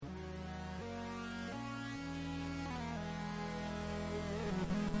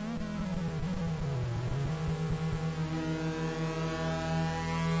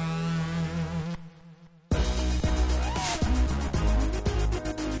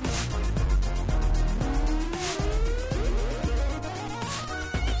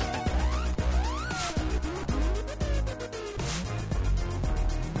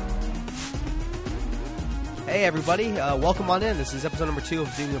Hey everybody, welcome on in. This is episode number 2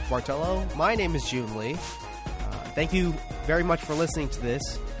 of Doing with Martello. My name is June Lee. Thank you very much for listening to this.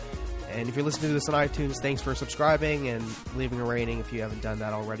 And if you're listening to this on iTunes, thanks for subscribing and leaving a rating. If you haven't done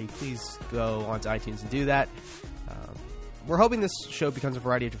that already, please go onto iTunes and do that. We're hoping this show becomes a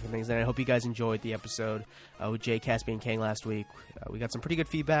variety of different things, and I hope you guys enjoyed the episode with Jay, Caspi, and Kang last week. We got some pretty good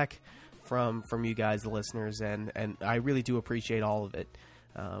feedback from you guys, the listeners, and I really do appreciate all of it.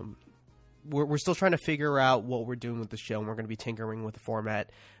 We're still trying to figure out what we're doing with the show, and we're going to be tinkering with the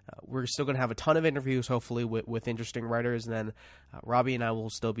format. We're still going to have a ton of interviews, hopefully, with interesting writers, and then Robbie and I will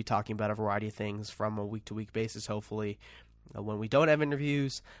still be talking about a variety of things from a week-to-week basis, hopefully, when we don't have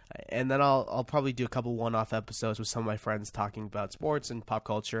interviews. And then I'll probably do a couple one-off episodes with some of my friends talking about sports and pop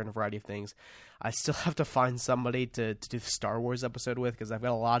culture and a variety of things. I still have to find somebody to do the Star Wars episode with, because I've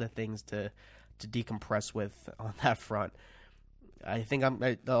got a lot of things to decompress with on that front. I think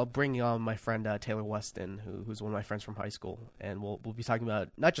I'll bring on my friend Taylor Weston, who's one of my friends from high school, and we'll be talking about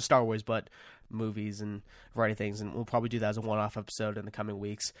not just Star Wars, but movies and a variety of things, and we'll probably do that as a one-off episode in the coming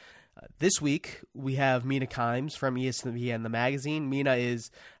weeks. This week, we have Mina Kimes from ESPN The Magazine. Mina is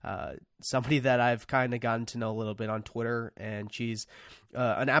somebody that I've kind of gotten to know a little bit on Twitter, and she's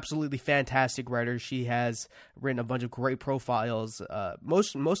an absolutely fantastic writer. She has written a bunch of great profiles,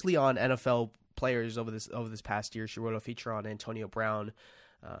 mostly on NFL players over this past year. She wrote a feature on Antonio Brown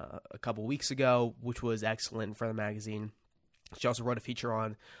a couple weeks ago, which was excellent for the magazine. She also wrote a feature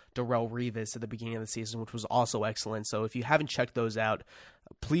on Darrelle Revis at the beginning of the season, which was also excellent. So if you haven't checked those out,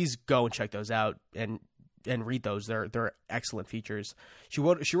 please go and check those out and read those. They're excellent features. She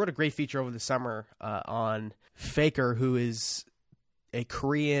wrote a great feature over the summer on Faker, who is a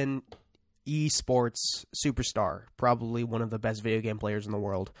Korean esports superstar, probably one of the best video game players in the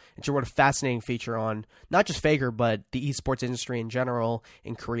world. And she wrote a fascinating feature on not just Faker, but the esports industry in general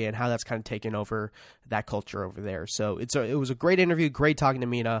in Korea and how that's kind of taken over that culture over there. So it was a great interview, great talking to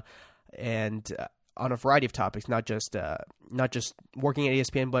Mina, and on a variety of topics, not just working at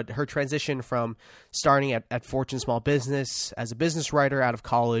ESPN, but her transition from starting at Fortune Small Business as a business writer out of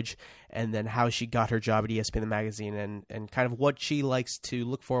college, and then how she got her job at ESPN The Magazine, and kind of what she likes to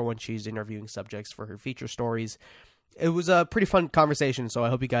look for when she's interviewing subjects for her feature stories. It was a pretty fun conversation, so I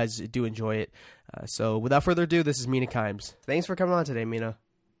hope you guys do enjoy it. So without further ado, this is Mina Kimes. Thanks for coming on today, Mina.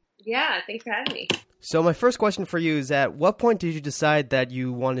 Yeah, thanks for having me. So my first question for you is, at what point did you decide that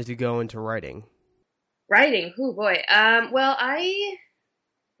you wanted to go into writing? Writing? Oh, boy. Well, I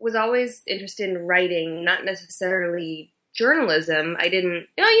was always interested in writing, not necessarily journalism. I didn't...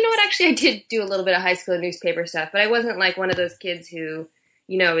 you know what? Actually, I did do a little bit of high school newspaper stuff, but I wasn't like one of those kids who,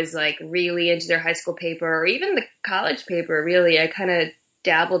 is like really into their high school paper or even the college paper, really. I kind of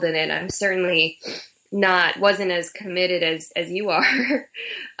dabbled in it. I'm certainly wasn't as committed as you are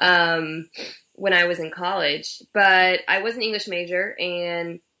when I was in college. But I was an English major,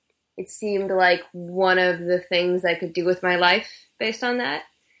 and it seemed like one of the things I could do with my life based on that.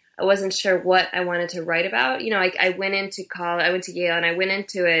 I wasn't sure what I wanted to write about. I went into college, I went to Yale, and I went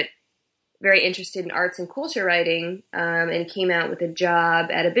into it very interested in arts and culture writing, and came out with a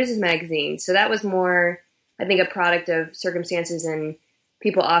job at a business magazine. So that was more, I think, a product of circumstances and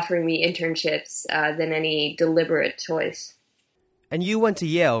people offering me internships than any deliberate choice. And you went to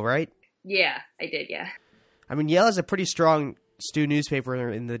Yale, right? Yeah, I did, yeah. I mean, Yale has a pretty strong student newspaper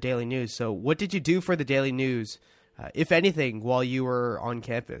in the Daily News. So what did you do for the Daily News, if anything, while you were on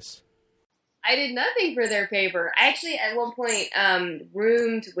campus? I did nothing for their paper. I actually, at one point,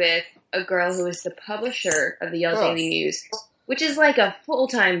 roomed with a girl who was the publisher of the Yale Daily News, which is like a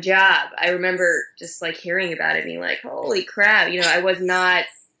full-time job. I remember just like hearing about it, being like, holy crap. I was not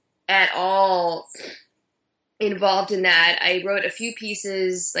at all involved in that. I wrote a few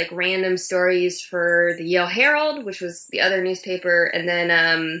pieces, like random stories for the Yale Herald, which was the other newspaper, and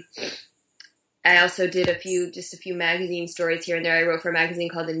then I also did a few magazine stories here and there. I wrote for a magazine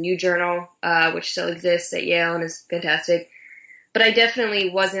called The New Journal, which still exists at Yale and is fantastic. But I definitely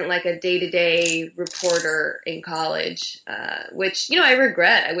wasn't like a day-to-day reporter in college, which, I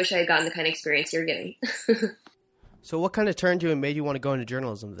regret. I wish I had gotten the kind of experience you're getting. So what kind of turned you and made you want to go into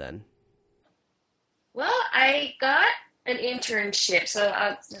journalism then? Well, I got an internship. So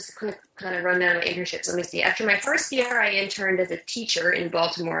I'll just quick kind of run down my internships. Let me see. After my first year, I interned as a teacher in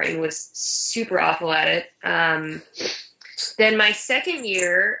Baltimore and was super awful at it. Then my second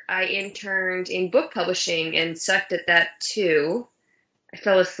year, I interned in book publishing and sucked at that too. I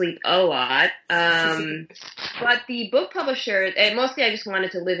fell asleep a lot. But the book publisher, and mostly I just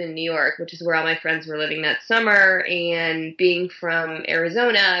wanted to live in New York, which is where all my friends were living that summer. And being from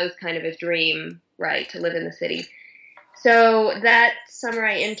Arizona, it was kind of a dream, right, to live in the city. So that summer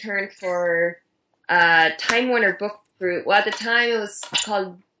I interned for Time Warner Book Group. Well, at the time it was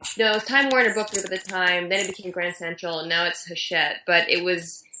it was Time Warner Book Group at the time. Then it became Grand Central, and now it's Hachette. But it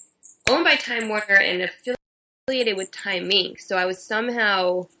was owned by Time Warner and affiliated with Time Inc. So I was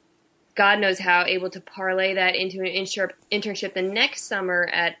somehow, God knows how, able to parlay that into an internship the next summer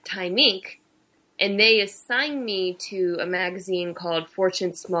at Time Inc. And they assigned me to a magazine called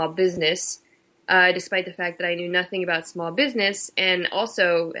Fortune Small Business, despite the fact that I knew nothing about small business and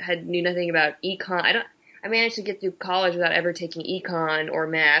also knew nothing about econ. I managed to get through college without ever taking econ or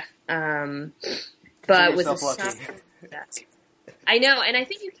math, but was I know, and I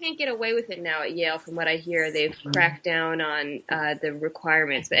think you can't get away with it now at Yale. From what I hear, they've cracked down on the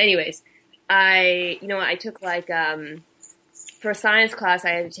requirements. But anyways, I took for a science class,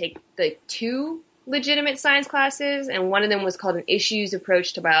 I had to take two legitimate science classes, and one of them was called an issues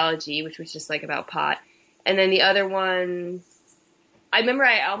approach to biology, which was just about pot. And then the other one, I remember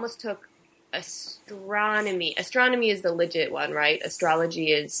I almost took astronomy. Astronomy is the legit one, right?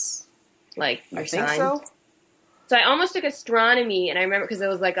 Astrology is your I sign. think so. So I almost took astronomy, and I remember because it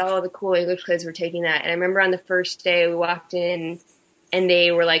was the cool English kids were taking that. And I remember on the first day we walked in, and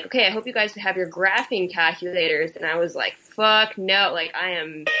they were like, "Okay, I hope you guys have your graphing calculators." And I was like, "Fuck no! I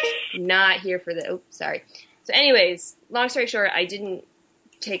am not here for the." Oops, sorry. So, anyways, long story short, I didn't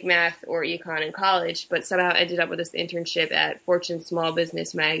take math or econ in college, but somehow ended up with this internship at Fortune Small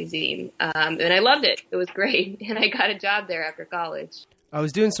Business magazine, and I loved it. It was great, and I got a job there after college. I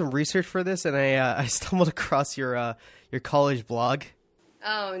was doing some research for this, and I stumbled across your college blog.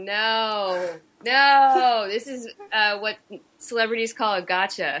 Oh no! This is what celebrities call a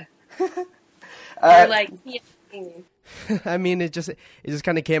gotcha. Or I mean, it just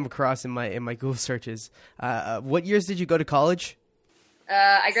kind of came across in my Google searches. What years did you go to college?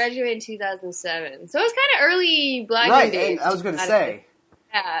 I graduated in 2007, so it was kind of early blogging right, days. I was going to say.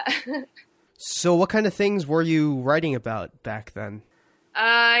 Yeah. So what kind of things were you writing about back then?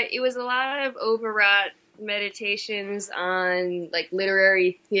 It was a lot of overwrought meditations on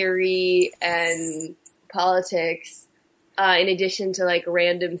literary theory and politics, in addition to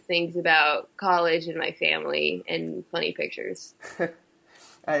random things about college and my family and funny pictures. To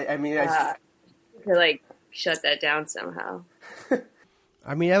shut that down somehow.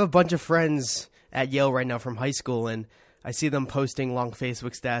 I mean, I have a bunch of friends at Yale right now from high school, and I see them posting long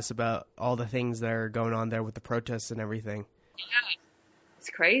Facebook stats about all the things that are going on there with the protests and everything. Yeah. It's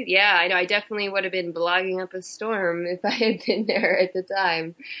crazy. Yeah, I know. I definitely would have been blogging up a storm if I had been there at the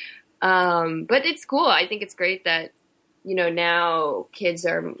time. But it's cool. I think it's great that, now kids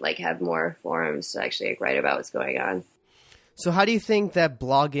are have more forums to actually write about what's going on. So how do you think that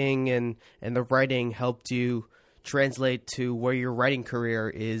blogging and the writing helped you translate to where your writing career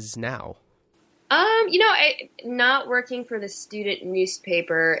is now? Not working for the student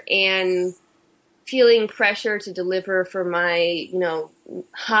newspaper and feeling pressure to deliver for my,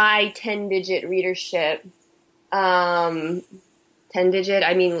 high 10-digit readership. 10-digit,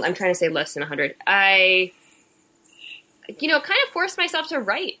 I mean, I'm trying to say less than 100. I, kind of forced myself to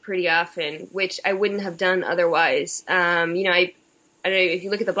write pretty often, which I wouldn't have done otherwise. I don't know, if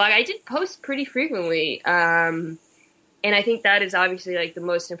you look at the blog, I did post pretty frequently. And I think that is obviously the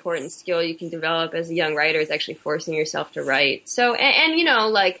most important skill you can develop as a young writer is actually forcing yourself to write. So,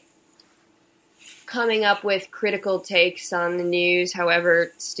 and coming up with critical takes on the news,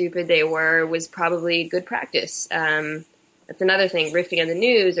 however stupid they were, was probably good practice. That's another thing. Riffing on the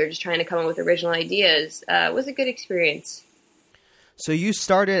news or just trying to come up with original ideas was a good experience. So you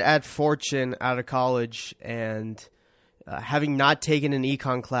started at Fortune out of college, and having not taken an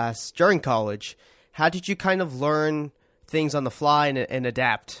econ class during college, how did you kind of learn things on the fly and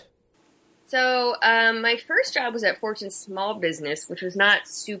adapt? So my first job was at Fortune Small Business, which was not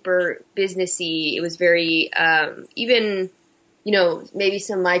super businessy. It was very, even, maybe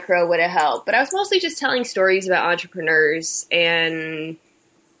some micro would have helped. But I was mostly just telling stories about entrepreneurs, and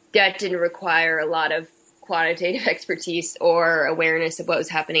that didn't require a lot of quantitative expertise or awareness of what was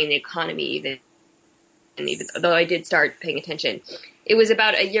happening in the economy, even though I did start paying attention. It was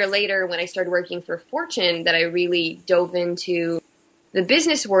about a year later when I started working for Fortune that I really dove into the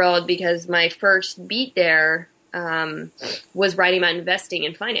business world, because my first beat there was writing about investing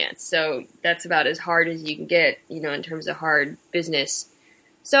and finance. So that's about as hard as you can get, in terms of hard business.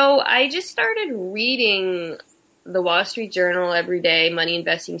 So I just started reading the Wall Street Journal every day, money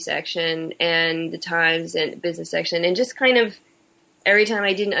investing section, and the Times and business section, and just kind of every time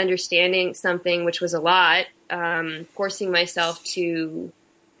I didn't understand something, which was a lot, forcing myself to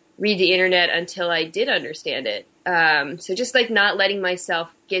read the internet until I did understand it. So just not letting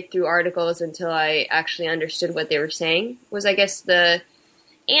myself get through articles until I actually understood what they were saying was, I guess, the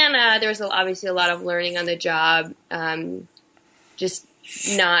And there was obviously a lot of learning on the job, just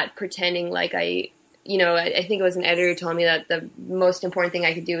not pretending like I think it was an editor who told me that the most important thing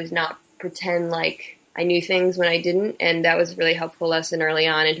I could do was not pretend like I knew things when I didn't. And that was a really helpful lesson early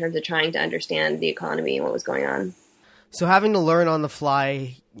on in terms of trying to understand the economy and what was going on. So having to learn on the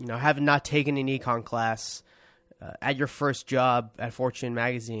fly, having not taken an econ class at your first job at Fortune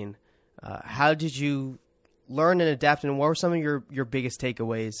magazine, how did you learn and adapt, and what were some of your biggest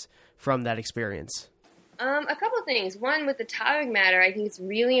takeaways from that experience? A couple of things. One, with the topic matter, I think it's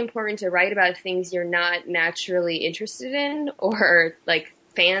really important to write about things you're not naturally interested in, or like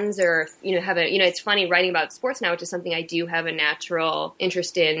fans, or it's funny writing about sports now, which is something I do have a natural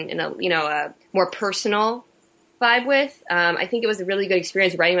interest in a more personal vibe with. I think it was a really good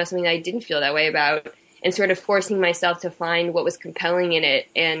experience writing about something that I didn't feel that way about, and sort of forcing myself to find what was compelling in it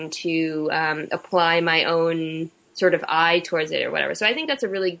and to apply my own sort of eye towards it or whatever. So I think that's a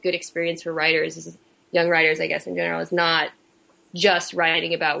really good experience for writers, young writers, I guess, in general, is not just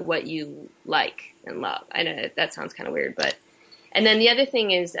writing about what you like and love. I know that sounds kind of weird, but... And then the other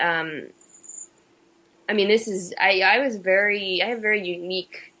thing is, I have a very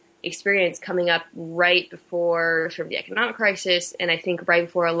unique experience coming up right before sort of the economic crisis, and I think right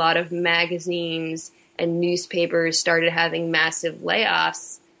before a lot of magazines and newspapers started having massive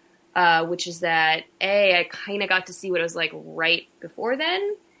layoffs, which is that, A, I kind of got to see what it was like right before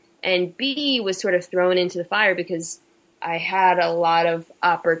then, and B, was sort of thrown into the fire because I had a lot of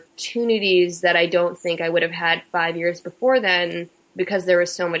opportunities that I don't think I would have had 5 years before then because there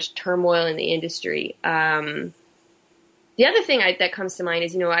was so much turmoil in the industry. The other thing that comes to mind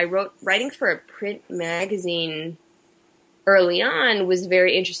is, writing for a print magazine early on was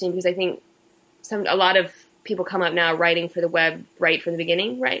very interesting because I think a lot of people come up now writing for the web right from the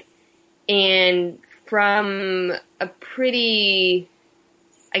beginning, right? And from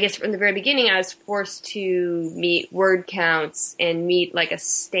from the very beginning, I was forced to meet word counts and meet like a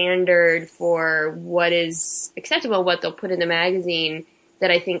standard for what is acceptable, what they'll put in the magazine, that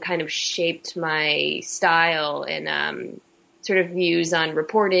I think kind of shaped my style and sort of views on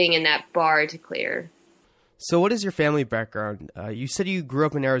reporting and that bar to clear. So what is your family background? You said you grew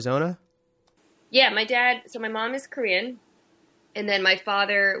up in Arizona? Yeah, my mom is Korean, and then my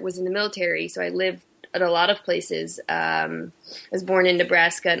father was in the military, so I lived at a lot of places. I was born in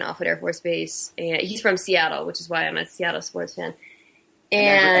Nebraska and Offutt Air Force Base, and he's from Seattle, which is why I'm a Seattle sports fan.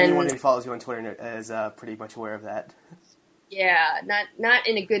 And anyone who follows you on Twitter is pretty much aware of that. Yeah, not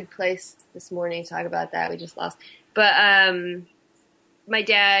in a good place this morning to talk about that. We just lost. But my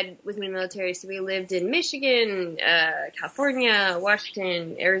dad was in the military, so we lived in Michigan, California,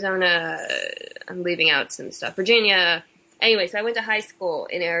 Washington, Arizona. I'm leaving out some stuff. Virginia. Anyway, so I went to high school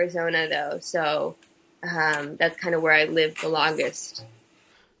in Arizona, though, so that's kind of where I lived the longest.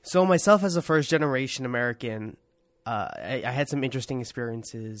 So myself, as a first-generation American, I had some interesting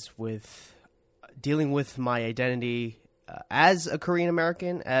experiences with dealing with my identity as a Korean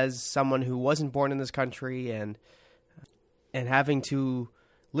American, as someone who wasn't born in this country, and having to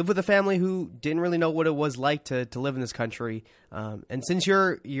live with a family who didn't really know what it was like to live in this country. And since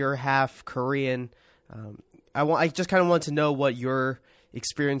you're half Korean, I just kind of want to know what your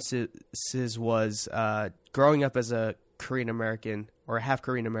experiences was growing up as a Korean American or a half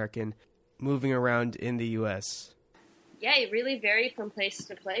Korean American moving around in the U.S. Yeah, it really varied from place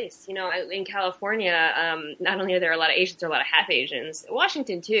to place. In California, not only are there a lot of Asians, there are a lot of half Asians.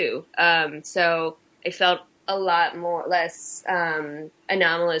 Washington too. So I felt a lot less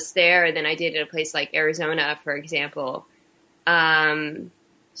anomalous there than I did at a place like Arizona, for example.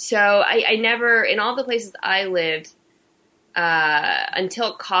 So I never, in all the places I lived,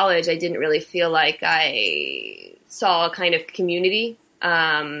 until college, I didn't really feel like I saw a kind of community.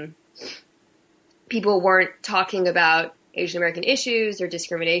 People weren't talking about Asian American issues or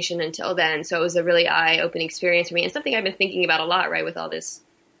discrimination until then. So it was a really eye-opening experience for me, and something I've been thinking about a lot, right, with all these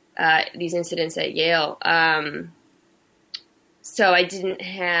incidents at Yale. So I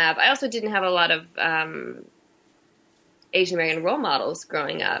also didn't have a lot of Asian American role models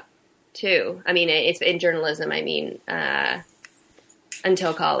growing up, too. I mean, it's in journalism.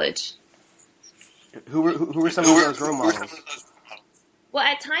 Until college. Who were some of those role models? Well,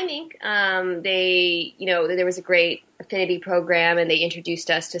 at Time Inc., there was a great affinity program, and they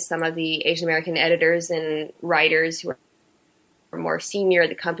introduced us to some of the Asian American editors and writers who were more senior at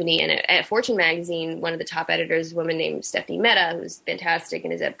the company. And at Fortune magazine, one of the top editors is a woman named Stephanie Mehta, who's fantastic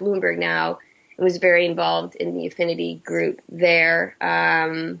and is at Bloomberg now, and was very involved in the affinity group there. But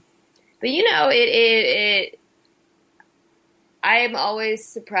I'm always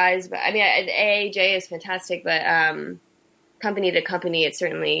surprised by. Jay is fantastic, but company to company, it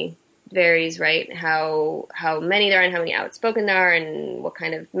certainly varies, right? How many there are and how many outspoken there are and what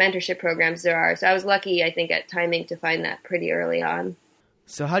kind of mentorship programs there are. So I was lucky, I think, at timing to find that pretty early on.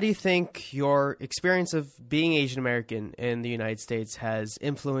 So how do you think your experience of being Asian American in the United States has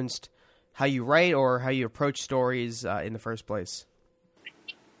influenced how you write or how you approach stories in the first place?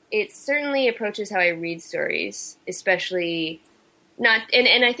 It certainly approaches how I read stories, especially not,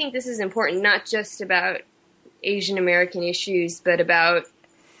 and I think this is important, not just about Asian American issues, but about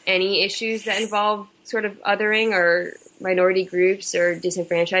any issues that involve sort of othering or minority groups or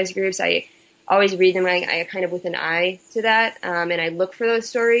disenfranchised groups. I always read them I kind of with an eye to that, and I look for those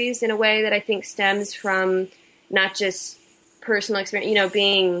stories in a way that I think stems from not just personal experience,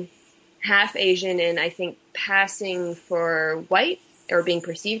 being half Asian and I think passing for white or being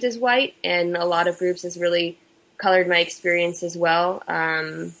perceived as white, and a lot of groups has really colored my experience as well,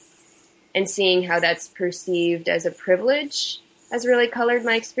 and seeing how that's perceived as a privilege has really colored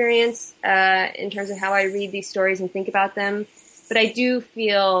my experience in terms of how I read these stories and think about them. But I do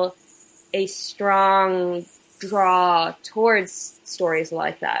feel a strong draw towards stories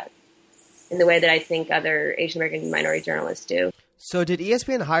like that in the way that I think other Asian American minority journalists do. So did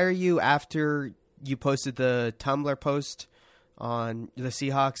ESPN hire you after you posted the Tumblr post on the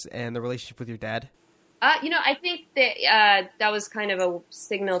Seahawks and the relationship with your dad? I think that that was kind of a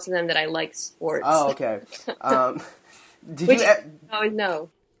signal to them that I like sports. Oh, okay. Which you always know.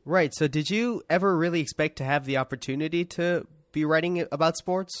 Right. So did you ever really expect to have the opportunity to be writing about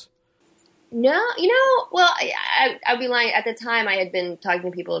sports? No, well, I'd be lying. At the time, I had been talking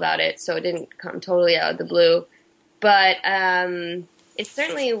to people about it, so it didn't come totally out of the blue. But it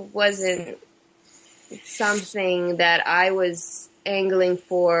certainly wasn't something that I was angling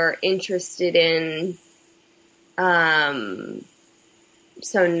for, interested in. So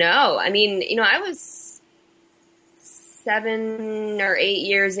no, I mean, I was 7 or 8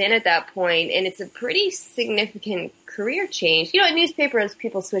 years in at that point, and it's a pretty significant career change. In newspapers,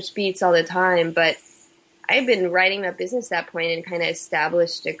 people switch beats all the time, but I had been writing about business at that point and kind of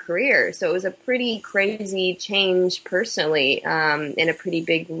established a career. So it was a pretty crazy change personally, and a pretty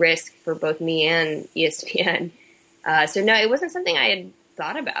big risk for both me and ESPN. So no, it wasn't something I had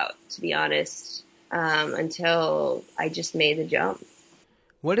thought about, to be honest, until I just made the jump.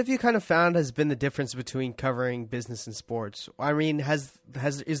 What have you kind of found has been the difference between covering business and sports? I mean,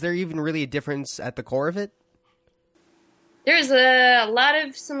 is there even really a difference at the core of it? There's a lot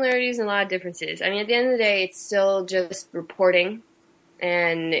of similarities and a lot of differences. I mean, at the end of the day, it's still just reporting,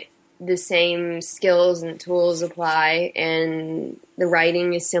 and the same skills and tools apply, and the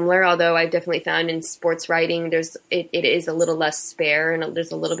writing is similar, although I've definitely found in sports writing it is a little less spare, and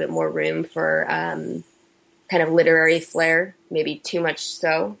there's a little bit more room for kind of literary flair, maybe too much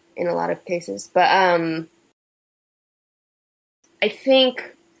so in a lot of cases. But I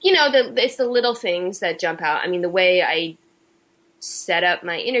think, it's the little things that jump out. I mean, the way I set up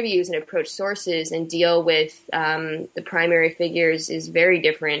my interviews and approach sources and deal with the primary figures is very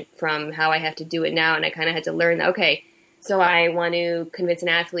different from how I have to do it now. And I kind of had to learn that, okay, so I want to convince an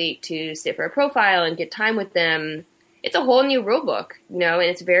athlete to sit for a profile and get time with them. It's a whole new rule book, and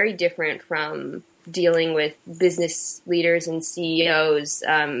it's very different from dealing with business leaders and CEOs.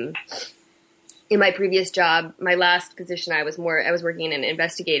 In my previous job, my last position, I was working in an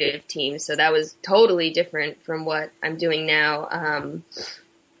investigative team, so that was totally different from what I'm doing now.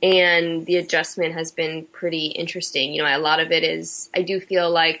 And the adjustment has been pretty interesting. A lot of it is, I do feel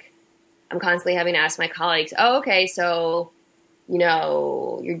like I'm constantly having to ask my colleagues, oh, okay, so,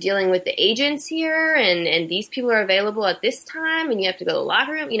 you're dealing with the agents here and these people are available at this time and you have to go to the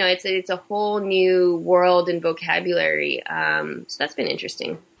locker room. It's a whole new world and vocabulary. So that's been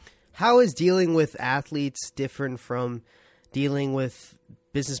interesting. How is dealing with athletes different from dealing with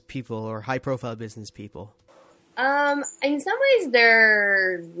business people or high-profile business people? In some ways,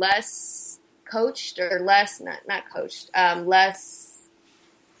 they're less coached or less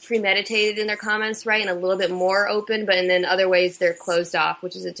premeditated in their comments, right, and a little bit more open. But and then other ways they're closed off,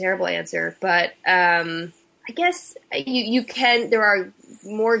 which is a terrible answer. But I guess you can. There are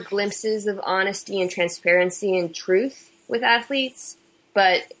more glimpses of honesty and transparency and truth with athletes,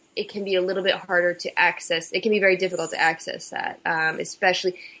 but it can be a little bit harder to access. It can be very difficult to access that,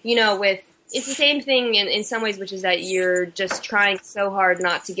 especially, with, it's the same thing in some ways, which is that you're just trying so hard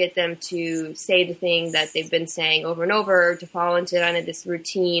not to get them to say the thing that they've been saying over and over, to fall into kind of this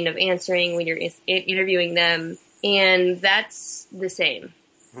routine of answering when you're interviewing them. And that's the same.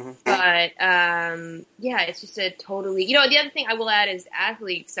 Mm-hmm. But, it's just a totally, the other thing I will add is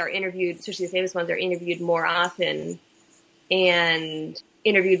athletes are interviewed, especially the famous ones, are interviewed more often and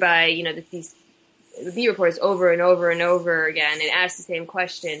interviewed by, these beat reporters over and over and over again and ask the same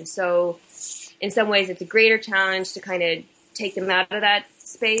question. So in some ways it's a greater challenge to kind of take them out of that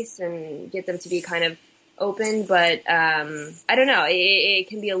space and get them to be kind of open. But I don't know, it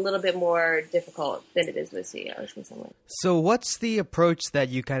can be a little bit more difficult than it is with CEOs in some ways. So what's the approach that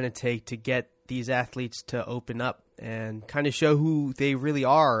you kind of take to get these athletes to open up and kind of show who they really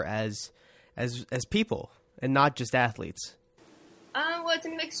are as people and not just athletes? Well, it's a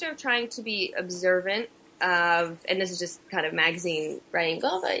mixture of trying to be observant of, and this is just kind of magazine writing,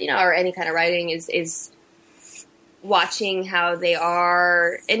 but, or any kind of writing is watching how they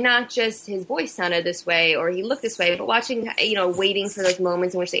are, and not just his voice sounded this way or he looked this way, but watching, waiting for those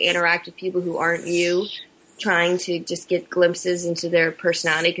moments in which they interact with people who aren't you, trying to just get glimpses into their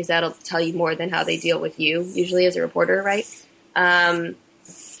personality, because that'll tell you more than how they deal with you, usually as a reporter, right?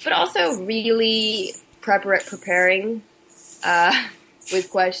 But also really preparing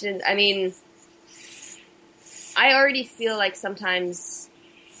with questions. I mean, I already feel like sometimes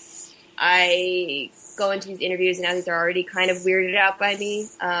I go into these interviews and athletes are already kind of weirded out by me.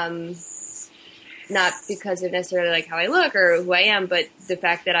 Not because of necessarily like how I look or who I am, but the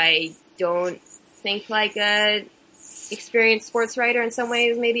fact that I don't think like a experienced sports writer in some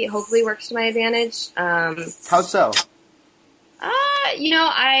ways maybe hopefully works to my advantage. How so?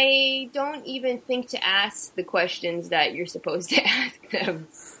 I don't even think to ask the questions that you're supposed to ask them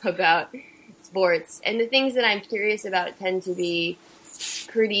about sports. And the things that I'm curious about tend to be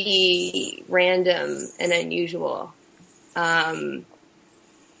pretty random and unusual.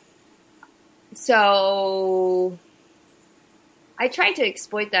 So I tried to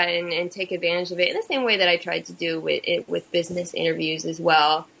exploit that and take advantage of it in the same way that I tried to do with business interviews as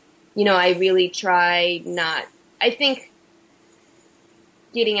well. I really try I think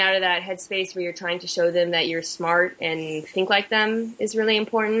getting out of that headspace where you're trying to show them that you're smart and think like them is really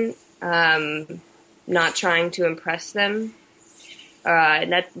important. Not trying to impress them.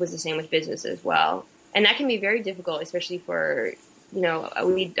 And that was the same with business as well. And that can be very difficult, especially for,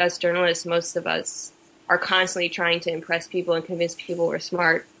 we as journalists, most of us are constantly trying to impress people and convince people we're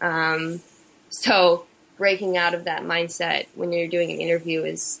smart. So breaking out of that mindset when you're doing an interview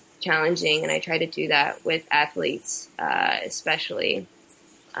is challenging. And I try to do that with athletes, especially.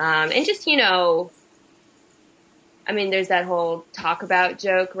 And just, there's that whole talk about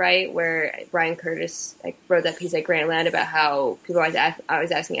joke, right? Where Brian Curtis wrote that piece at Grantland about how people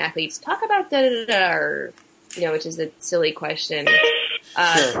always asking athletes, talk about da-da-da-da, or, which is a silly question.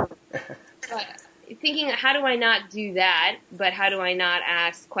 Sure. Thinking, how do I not do that? But how do I not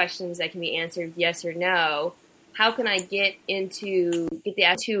ask questions that can be answered yes or no? How can I get the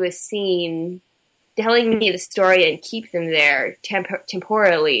athlete to a scene telling me the story and keep them there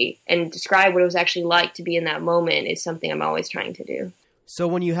temporally and describe what it was actually like to be in that moment is something I'm always trying to do. So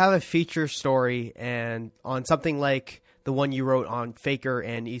when you have a feature story and on something like the one you wrote on Faker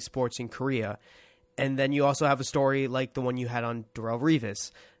and esports in Korea, and then you also have a story like the one you had on Darrelle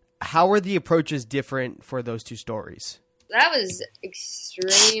Revis, how are the approaches different for those two stories? That was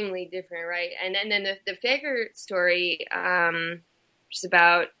extremely different, right? And then the Faker story, which is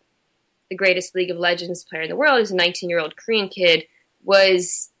about the greatest League of Legends player in the world, who's a 19-year-old Korean kid,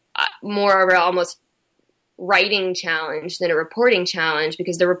 was more of an almost writing challenge than a reporting challenge,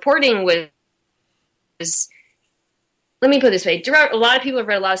 because the reporting was let me put it this way. A lot of people have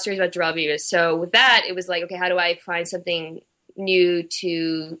read a lot of stories about Darrelle Revis. So with that, it was like, okay, how do I find something new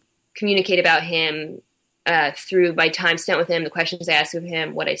to communicate about him through my time spent with him, the questions I ask of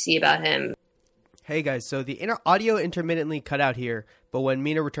him, what I see about him. Hey guys, so the audio intermittently cut out here, but when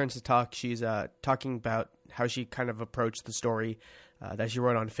Mina returns to talk, she's talking about how she kind of approached the story that she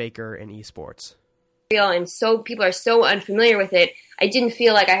wrote on Faker and esports. And so people are so unfamiliar with it. I didn't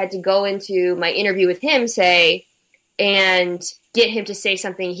feel like I had to go into my interview with him, and get him to say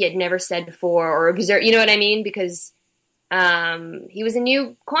something he had never said before or observe, you know what I mean? Because he was a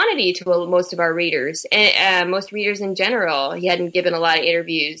new quantity to most of our readers, and most readers in general. He hadn't given a lot of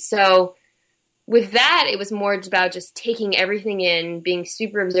interviews. So with that, it was more about just taking everything in, being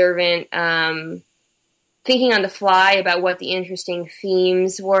super observant, thinking on the fly about what the interesting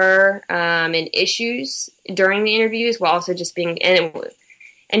themes were and issues during the interviews, while also just being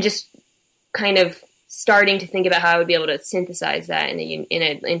and just kind of starting to think about how I would be able to synthesize that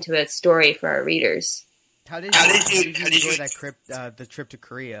into a story for our readers. How did you enjoy that the trip to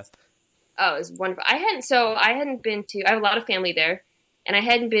Korea? Oh, it was wonderful. I hadn't been to. I have a lot of family there, and I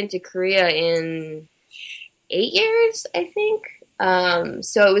hadn't been to Korea in 8 years, I think.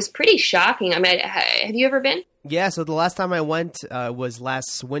 So it was pretty shocking. I mean, have you ever been? Yeah, so the last time I went was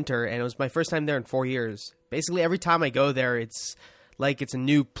last winter, and it was my first time there in 4 years. Basically, every time I go there, it's like it's a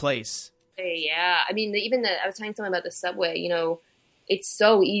new place. Yeah, I mean, I was telling someone about the subway. It's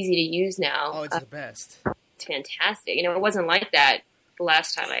so easy to use now. Oh, it's the best. It's fantastic. It wasn't like that the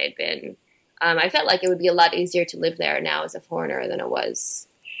last time I had been. I felt like it would be a lot easier to live there now as a foreigner than it was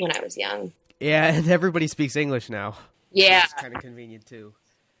when I was young. Yeah, and everybody speaks English now. Yeah, it's kind of convenient too.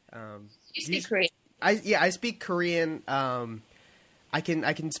 You speak Korean? I speak Korean. I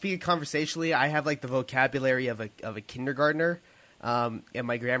can speak it conversationally. I have like the vocabulary of a kindergartner, and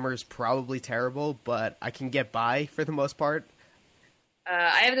my grammar is probably terrible, but I can get by for the most part.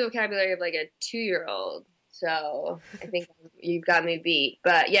 I have the vocabulary of like a 2-year-old, so I think you've got me beat.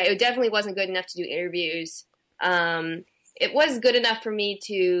 But yeah, it definitely wasn't good enough to do interviews. It was good enough for me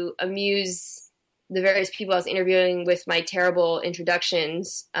to amuse the various people I was interviewing with my terrible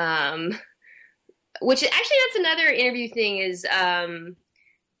introductions. Which actually, that's another interview thing is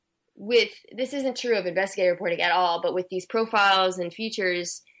this isn't true of investigative reporting at all, but with these profiles and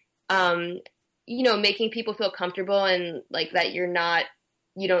features, making people feel comfortable and like that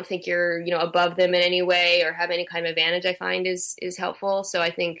you don't think you're, above them in any way or have any kind of advantage, I find is helpful. So I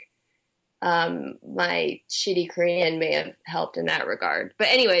think my shitty Korean may have helped in that regard. But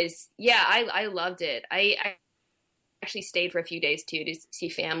anyways, yeah, I loved it. I actually stayed for a few days too to see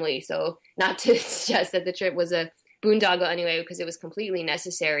family. So not to suggest that the trip was a boondoggle anyway, because it was completely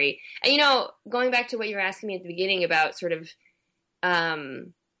necessary. And, going back to what you were asking me at the beginning about sort of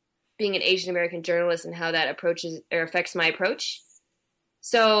being an Asian American journalist and how that approaches or affects my approach.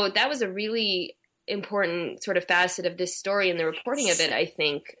 So that was a really important sort of facet of this story and the reporting of it, I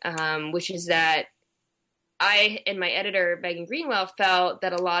think, which is that I and my editor, Megan Greenwell, felt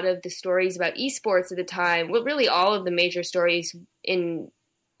that a lot of the stories about esports at the time, well, really all of the major stories in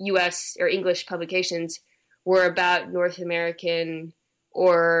U.S. or English publications were about North American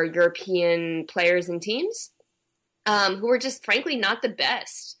or European players and teams who were just, frankly, not the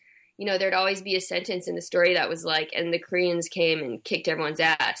best. There'd always be a sentence in the story that was like, and the Koreans came and kicked everyone's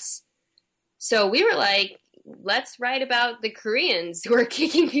ass. So we were like, let's write about the Koreans who are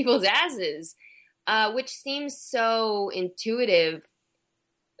kicking people's asses. Which seems so intuitive,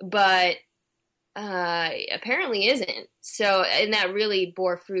 but apparently isn't. So, and that really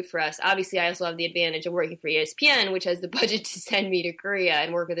bore fruit for us. Obviously, I also have the advantage of working for ESPN, which has the budget to send me to Korea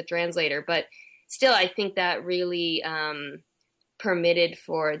and work with a translator. But still, I think that really permitted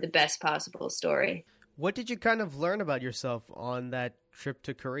for the best possible story. What did you kind of learn about yourself on that trip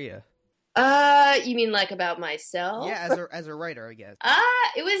to Korea? You mean like about myself? Yeah, as a writer, I guess.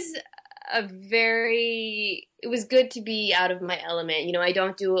 It was good to be out of my element. I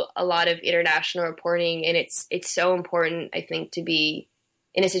don't do a lot of international reporting, and it's so important, I think, to be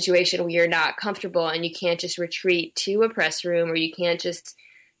in a situation where you're not comfortable and you can't just retreat to a press room or you can't just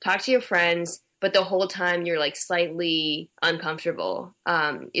talk to your friends, but the whole time you're like slightly uncomfortable,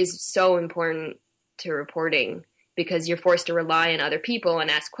 is so important to reporting because you're forced to rely on other people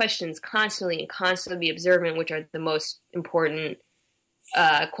and ask questions constantly and constantly be observant, which are the most important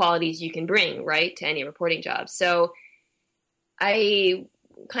qualities you can bring, right, to any reporting job. So I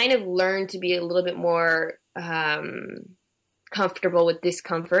kind of learned to be a little bit more comfortable with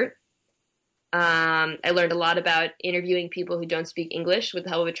discomfort. I learned a lot about interviewing people who don't speak English with the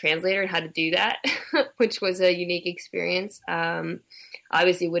help of a translator and how to do that, which was a unique experience.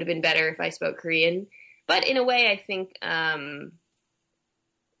 Obviously, it would have been better if I spoke Korean. But in a way, I think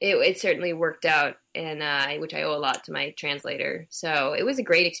it certainly worked out, and which I owe a lot to my translator. So it was a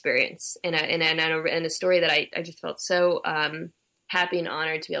great experience, and a story that I just felt so happy and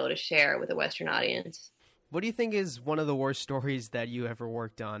honored to be able to share with a Western audience. What do you think is one of the worst stories that you ever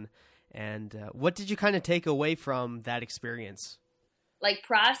worked on, and what did you kind of take away from that experience? Like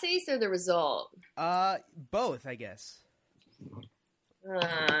process or the result? Both, I guess.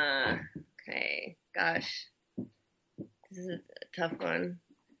 Okay. Gosh, this is a tough one.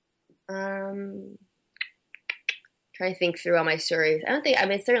 Trying to think through all my stories.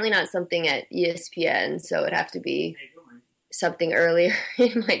 It's certainly not something at ESPN, so it'd have to be something earlier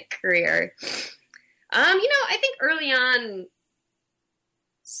in my career. I think early on,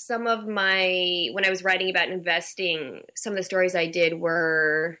 when I was writing about investing, some of the stories I did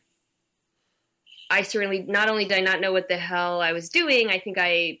were, I certainly, not only did I not know what the hell I was doing, I think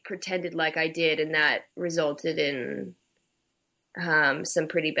I pretended like I did, and that resulted in some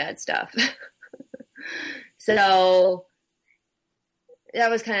pretty bad stuff. So that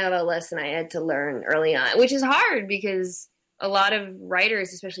was kind of a lesson I had to learn early on, which is hard because a lot of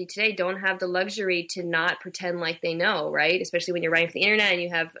writers, especially today, don't have the luxury to not pretend like they know, right? Especially when you're writing for the internet and you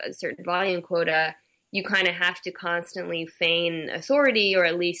have a certain volume quota, you kind of have to constantly feign authority or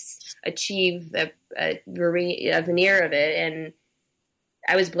at least achieve a veneer of it. And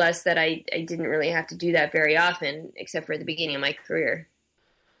I was blessed that I didn't really have to do that very often, except for at the beginning of my career.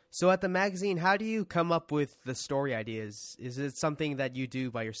 So at the magazine, how do you come up with the story ideas? Is it something that you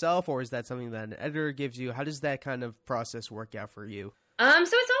do by yourself, or is that something that an editor gives you? How does that kind of process work out for you? So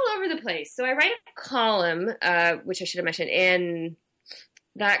it's all over the place. So I write a column, which I should have mentioned, and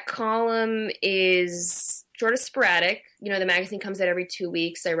that column is sort of sporadic. The magazine comes out every 2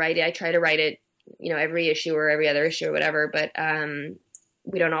 weeks. I try to write it, every issue or every other issue or whatever, but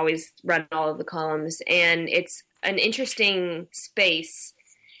we don't always run all of the columns. And it's an interesting space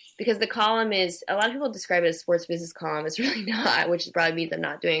because the column is, a lot of people describe it as sports business column. It's really not, which probably means I'm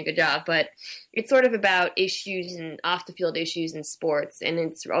not doing a good job, but it's sort of about issues and off the field issues in sports. And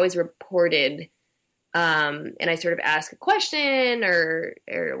it's always reported. And I sort of ask a question or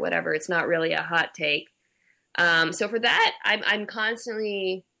whatever. It's not really a hot take. So for that, I'm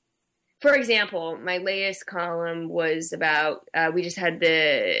constantly, for example, my latest column was about,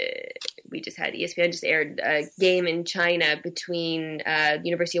 ESPN just aired a game in China between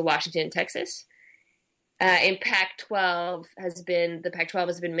University of Washington and Texas. And Pac-12 has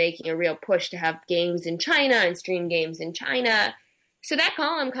been making a real push to have games in China and stream games in China. So that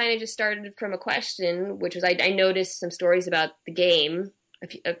column kind of just started from a question, which was I noticed some stories about the game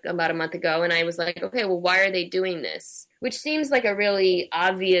about a month ago, and I was like, okay, well, why are they doing this? Which seems like a really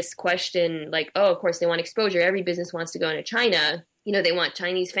obvious question, like, oh, of course they want exposure. Every business wants to go into China. They want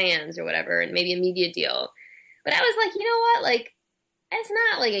Chinese fans or whatever, and maybe a media deal. But I was like, you know what? Like, it's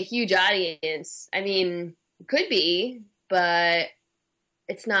not like a huge audience. I mean, it could be, but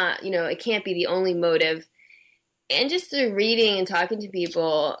it's not, it can't be the only motive. And just through reading and talking to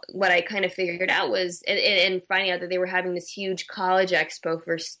people, what I kind of figured out was, and finding out that they were having this huge college expo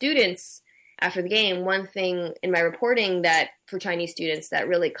for students after the game, one thing in my reporting that for Chinese students that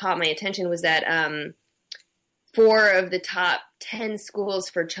really caught my attention was that 4 of the top 10 schools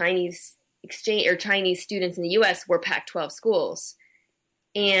for Chinese exchange or Chinese students in the U.S. were Pac-12 schools.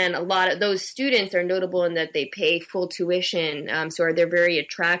 And a lot of those students are notable in that they pay full tuition, so they're very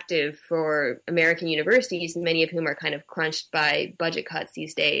attractive for American universities, many of whom are kind of crunched by budget cuts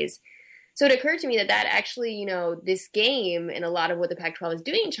these days. So it occurred to me that actually, this game and a lot of what the Pac-12 is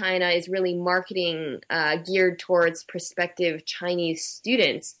doing in China is really marketing geared towards prospective Chinese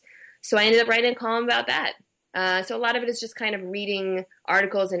students. So I ended up writing a column about that. So a lot of it is just kind of reading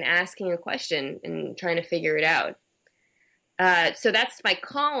articles and asking a question and trying to figure it out. So that's my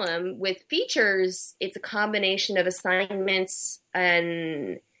column. With features, it's a combination of assignments,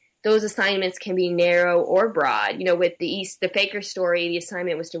 and those assignments can be narrow or broad. With the Faker story, the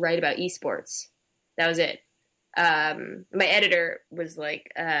assignment was to write about esports. That was it. My editor was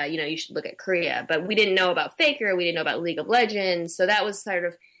like, you should look at Korea, but we didn't know about Faker. We didn't know about League of Legends. So that was sort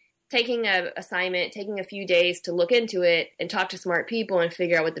of taking an assignment, taking a few days to look into it and talk to smart people and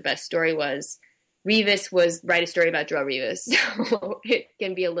figure out what the best story was. Revis was write a story about Darrelle Revis, so it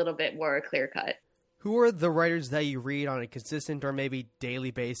can be a little bit more clear cut. Who are the writers that you read on a consistent or maybe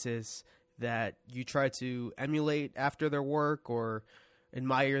daily basis that you try to emulate after their work or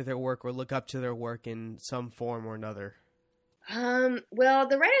admire their work or look up to their work in some form or another? Well,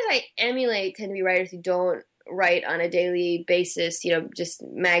 the writers I emulate tend to be writers who don't write on a daily basis, just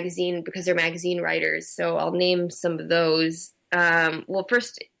magazine, because they're magazine writers. So I'll name some of those. Well,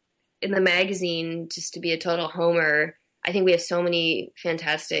 first, in the magazine, just to be a total homer, I think we have so many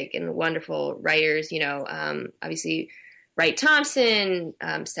fantastic and wonderful writers, obviously Wright Thompson,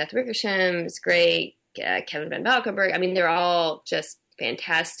 Seth Wickersham is great, Kevin Van Valkenburg. I mean, they're all just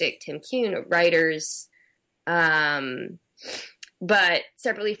fantastic. Tim Kuhn, writers. But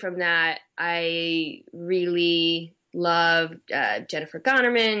separately from that, I really love Jennifer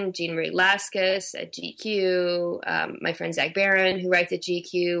Gonnerman, Jean Marie Laskus at GQ, my friend Zach Barron, who writes at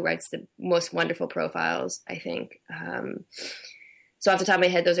GQ, writes the most wonderful profiles, I think. So off the top of my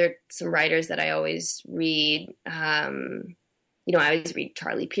head, those are some writers that I always read. I always read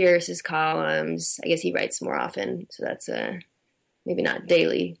Charlie Pierce's columns. I guess he writes more often, so that's maybe not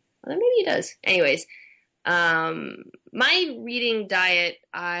daily. Well, maybe he does. Anyways, my reading diet,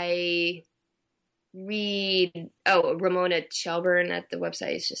 I read Ramona Shelburne at the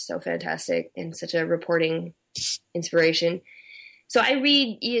website is just so fantastic and such a reporting inspiration. So I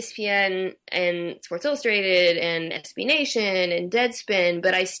read ESPN and Sports Illustrated and SB Nation and Deadspin,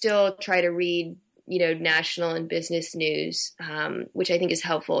 but I still try to read national and business news, which I think is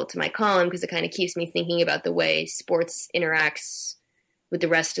helpful to my column because it kind of keeps me thinking about the way sports interacts with the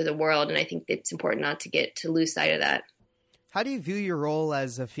rest of the world, and I think it's important not to lose sight of that. How do you view your role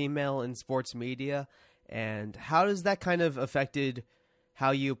as a female in sports media, and how does that kind of affected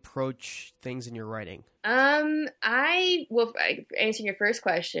how you approach things in your writing? Answering your first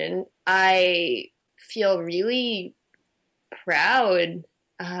question, I feel really proud.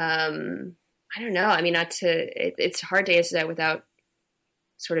 I don't know. I mean, it's hard to answer that without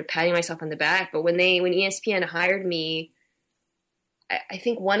sort of patting myself on the back. But when ESPN hired me, I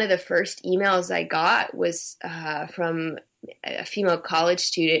think one of the first emails I got was from a female college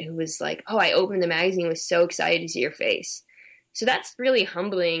student who was like, "Oh, I opened the magazine, was so excited to see your face." So that's really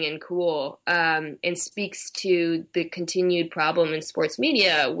humbling and cool, and speaks to the continued problem in sports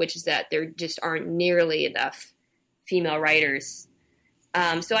media, which is that there just aren't nearly enough female writers.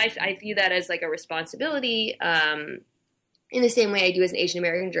 So I view that as like a responsibility, in the same way I do as an Asian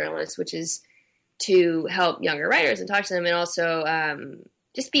American journalist, which is to help younger writers and talk to them, and also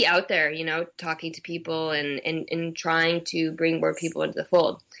just be out there, talking to people and trying to bring more people into the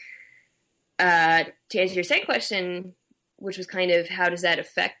fold. To answer your second question, which was kind of how does that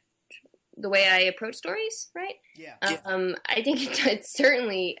affect the way I approach stories, right? Yeah. I think it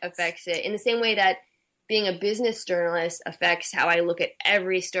certainly affects it in the same way that being a business journalist affects how I look at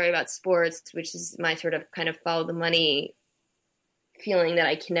every story about sports, which is my sort of kind of follow the money feeling that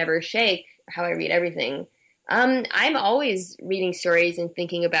I can never shake, how I read everything. I'm always reading stories and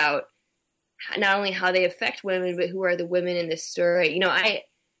thinking about not only how they affect women, but who are the women in this story.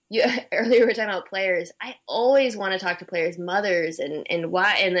 Earlier we were talking about players. I always want to talk to players' mothers and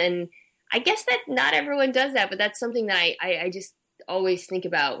why. And then I guess that not everyone does that, but that's something that I just always think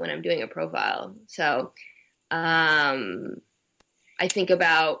about when I'm doing a profile. So I think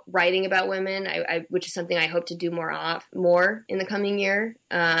about writing about women, which is something I hope to do more in the coming year.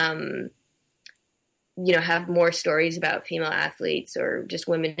 Have more stories about female athletes or just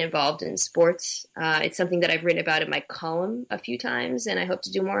women involved in sports. It's something that I've written about in my column a few times, and I hope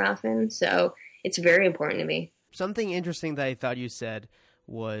to do more often. So it's very important to me. Something interesting that I thought you said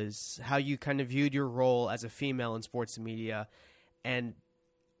was how you kind of viewed your role as a female in sports media, and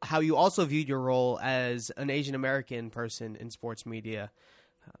how you also viewed your role as an Asian American person in sports media.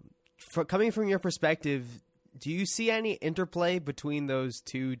 Coming from your perspective, do you see any interplay between those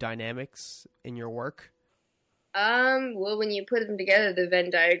two dynamics in your work? Well, when you put them together, the Venn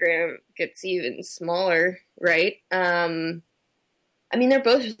diagram gets even smaller, right? They're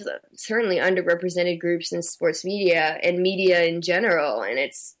both certainly underrepresented groups in sports media and media in general, and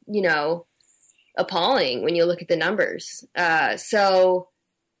it's, appalling when you look at the numbers. So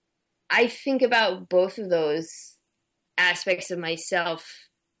I think about both of those aspects of myself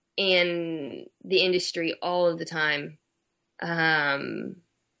and the industry all of the time.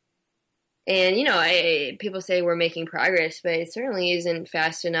 People say we're making progress, but it certainly isn't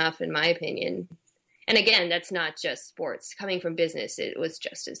fast enough, in my opinion. And again, that's not just sports. Coming from business, it was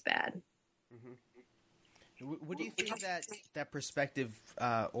just as bad. Mm-hmm. What do you think that perspective,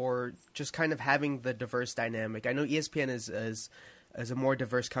 or just kind of having the diverse dynamic? I know ESPN is a more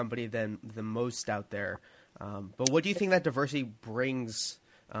diverse company than the most out there, but what do you think that diversity brings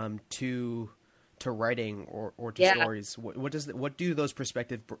to writing or to stories? What do those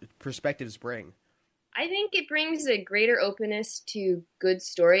perspectives bring? I think it brings a greater openness to good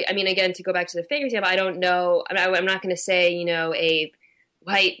story. I mean, again, to go back to the fake example, I don't know. I'm not going to say, a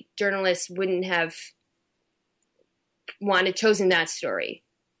white journalist wouldn't have chosen that story.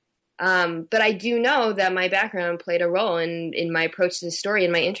 But I do know that my background played a role in my approach to the story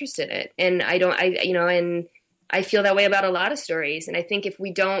and my interest in it. And I feel that way about a lot of stories. And I think if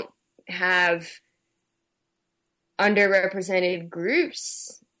we don't have underrepresented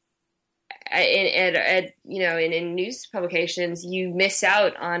groups in news publications, you miss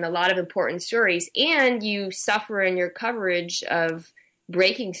out on a lot of important stories, and you suffer in your coverage of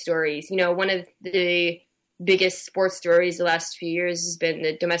breaking stories. One of the biggest sports stories the last few years has been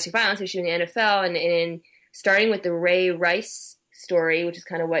the domestic violence issue in the NFL, and starting with the Ray Rice story, which is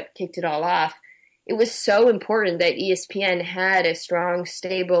kind of what kicked it all off. It was so important that ESPN had a strong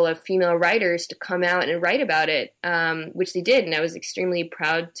stable of female writers to come out and write about it, which they did, and I was extremely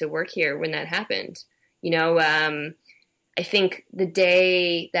proud to work here when that happened. I think the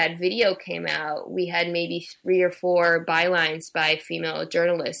day that video came out, we had maybe 3 or 4 bylines by female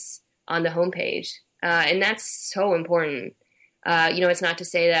journalists on the homepage, and that's so important. It's not to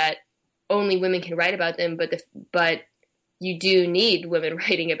say that only women can write about them, but you do need women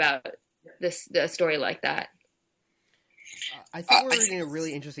writing about a story like that. I think we're in a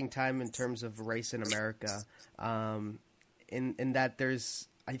really interesting time in terms of race in America, in that there's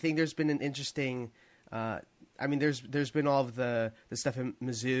been an interesting, I mean, there's been all of the stuff in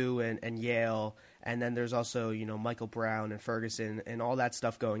Mizzou and Yale, and then there's also, you know, Michael Brown and Ferguson and all that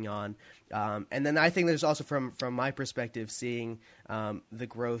stuff going on. And then I think there's also from my perspective, seeing the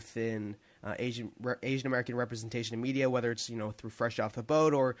growth in Asian American representation in media, whether it's, you know, through Fresh Off the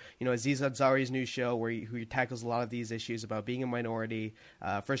Boat or, you know, Aziz Ansari's new show who tackles a lot of these issues about being a minority,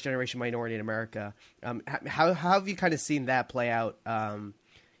 first generation minority in America. How have you kind of seen that play out,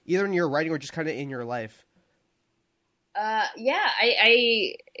 either in your writing or just kind of in your life? Yeah,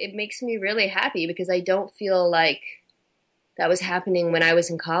 it makes me really happy because I don't feel like that was happening when I was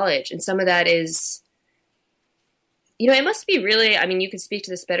in college. And some of that is, you know, it must be really, I mean, you can speak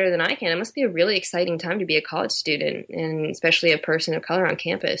to this better than I can. It must be a really exciting time to be a college student and especially a person of color on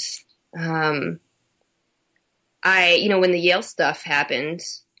campus. You know, when the Yale stuff happened,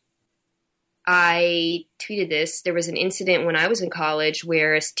 I tweeted this. There was an incident when I was in college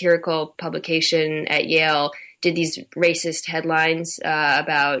where a satirical publication at Yale did these racist headlines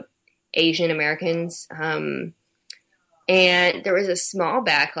about Asian Americans. And there was a small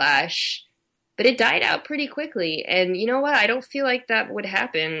backlash, but it died out pretty quickly. And you know what? I don't feel like that would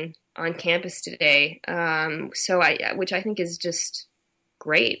happen on campus today. Which I think is just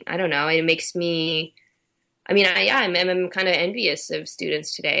great. I don't know. It makes me, I mean, I'm kind of envious of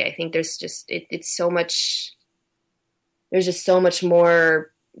students today. I think there's just, it's so much, there's just so much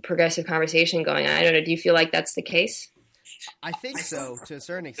more progressive conversation going on. I don't know. Do you feel like that's the case? I think so, to a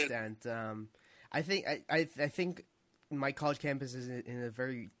certain extent. I think my college campus is in a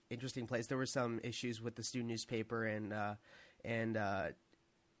very interesting place. There were some issues with the student newspaper and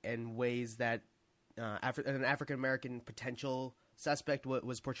ways that an African American potential suspect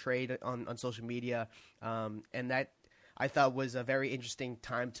was portrayed on social media, and that I thought was a very interesting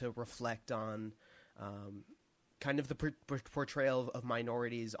time to reflect on kind of the portrayal of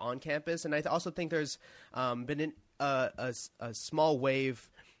minorities on campus. And I also think there's been a small wave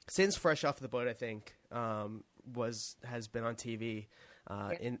since Fresh Off the Boat, I think, has been on TV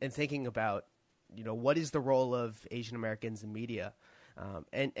in thinking about, you know, what is the role of Asian Americans in media.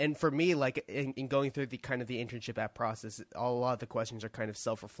 And for me, like in going through the kind of the internship app process, a lot of the questions are kind of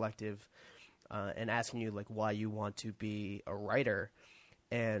self-reflective and asking you like why you want to be a writer.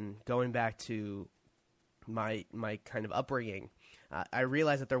 And going back to my kind of upbringing, I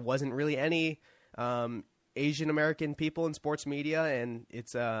realized that there wasn't really any Asian American people in sports media, and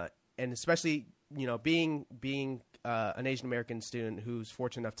it's and especially, you know, being an Asian American student who's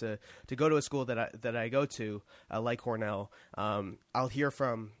fortunate enough to go to a school that I go to, like Cornell, I'll hear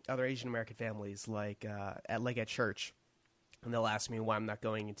from other Asian American families like at church, and they'll ask me why I'm not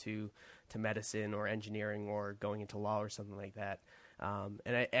going into medicine or engineering or going into law or something like that.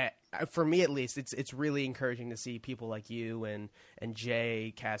 And for me at least, it's really encouraging to see people like you and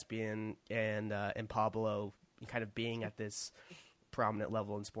Jay Caspian and Pablo kind of being at this prominent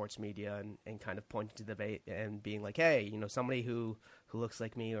level in sports media and kind of pointing to the debate and being like, hey, you know, somebody who looks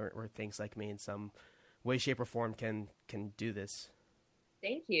like me or thinks like me in some way, shape, or form can do this.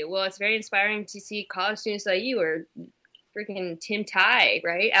 Thank you. Well, it's very inspiring to see college students like you or freaking Tim Tye,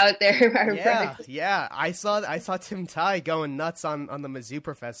 right, out there. Yeah. I saw Tim Tye going nuts on the Mizzou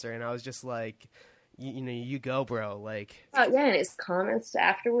professor, and I was just like, you know, you go, bro. Like, and his comments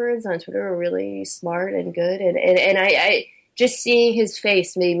afterwards on Twitter were really smart and good, and I just seeing his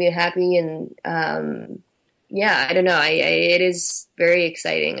face made me happy, and I don't know, it is very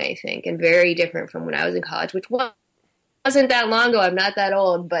exciting, I think, and very different from when I was in college, which wasn't that long ago. I'm not that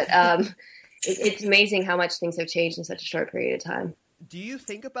old, but it's amazing how much things have changed in such a short period of time. Do you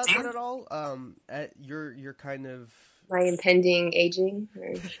think about that at all? At your kind of my impending aging?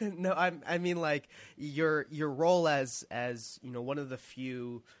 No, I mean like your role as you know, one of the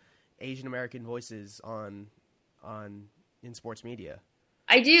few Asian American voices in sports media.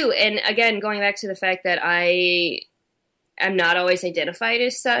 I do, and again, going back to the fact that I am not always identified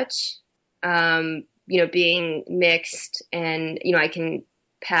as such, you know, being mixed, and you know, I can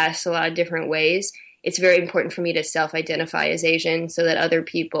pass a lot of different ways. It's very important for me to self-identify as Asian so that other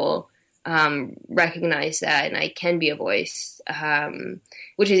people recognize that, and I can be a voice,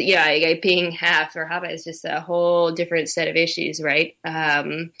 which is, being half or Haba is just a whole different set of issues, right?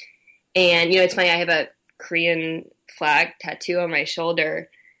 And, you know, it's funny, I have a Korean flag tattoo on my shoulder,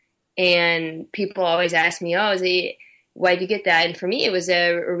 and people always ask me, why'd you get that? And for me, it was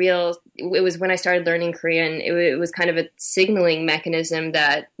it was when I started learning Korean, it was kind of a signaling mechanism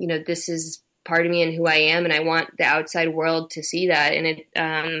that, you know, this is part of me and who I am, and I want the outside world to see that.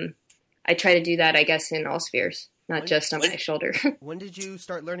 And I try to do that, I guess, in all spheres, not just on my shoulder. When did you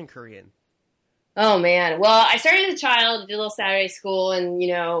start learning Korean? Oh, man. Well, I started as a child, did a little Saturday school, and,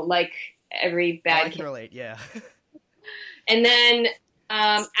 you know, like every Oh, I bad can kid. relate. Yeah. And then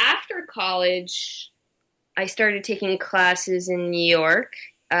after college, I started taking classes in New York.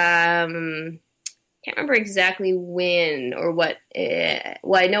 Can't remember exactly when or what.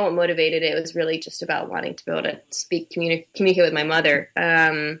 Well, I know what motivated it. It was really just about wanting to be able to communicate with my mother.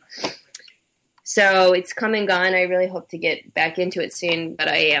 So it's come and gone. I really hope to get back into it soon, but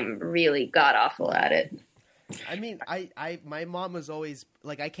I am really god awful at it. I mean, my mom was always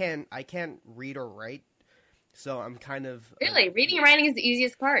like, I can't read or write, so I'm kind of Really, reading and writing is the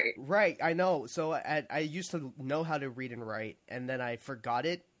easiest part. right. I know. So I used to know how to read and write, and then I forgot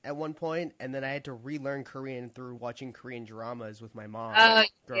it at one point, and then I had to relearn Korean through watching Korean dramas with my mom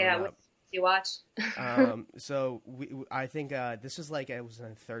growing Yeah. up. What did you watch? So I think this was like I was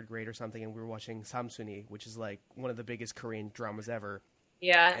in third grade or something, and we were watching Samsuni, which is like one of the biggest Korean dramas ever.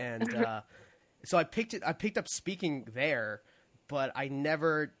 Yeah. And so I picked up speaking there, but I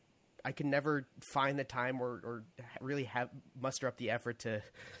could never find the time or really muster up the effort to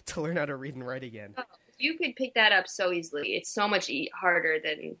learn how to read and write again. You could pick that up so easily. It's so much harder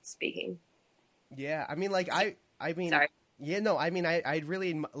than speaking. Yeah, I mean, like I mean, Sorry. yeah, no, I mean, I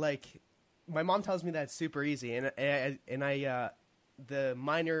really like. My mom tells me that it's super easy, and the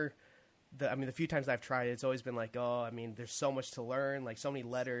few times I've tried, it's always been like, oh, I mean, there's so much to learn, like so many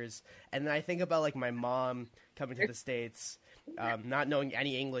letters, and then I think about like my mom coming to the States, not knowing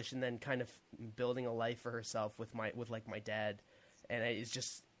any English, and then kind of building a life for herself with my dad, and it's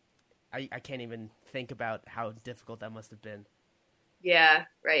just, I can't even think about how difficult that must have been. Yeah,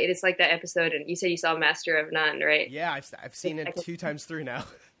 right. It's like that episode, and you said you saw Master of None, right? Yeah, I've seen it 2 times through now.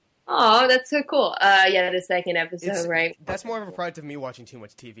 Oh, that's so cool. Yeah, the second episode, right? That's more of a product of me watching too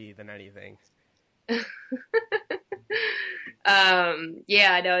much TV than anything.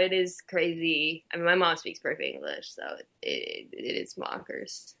 Yeah, no, it is crazy. I mean, my mom speaks perfect English, so it is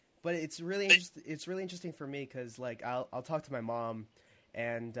bonkers. But it's really interesting for me because like I'll talk to my mom,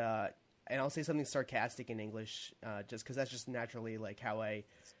 and I'll say something sarcastic in English, just because that's just naturally like how I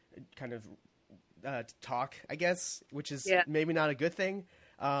kind of talk, I guess, which is maybe not a good thing.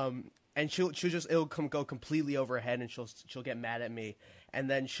 And it'll go completely over her head, and she'll get mad at me, and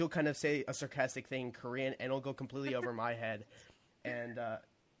then she'll kind of say a sarcastic thing in Korean, and it'll go completely over my head, and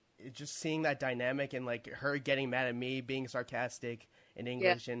just seeing that dynamic and like her getting mad at me being sarcastic in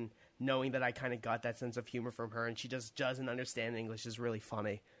English and knowing that I kind of got that sense of humor from her, and she just doesn't understand English is really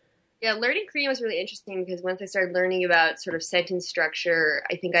funny. Yeah, learning Korean was really interesting because once I started learning about sort of sentence structure,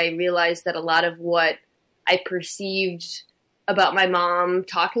 I think I realized that a lot of what I perceived about my mom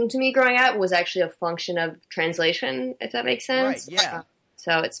talking to me growing up was actually a function of translation, if that makes sense. Right, yeah.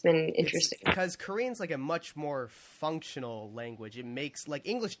 So it's been interesting. Because Korean's like a much more functional language. It makes, like,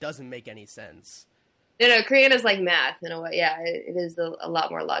 English doesn't make any sense. No, Korean is like math in a way. Yeah, it is a lot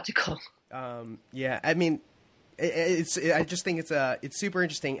more logical. Yeah, I mean, I just think it's super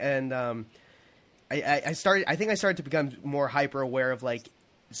interesting, and I started to become more hyper aware of like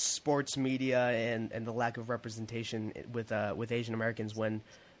sports media and the lack of representation with Asian Americans when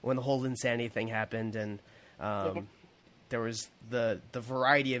the whole insanity thing happened, and there was the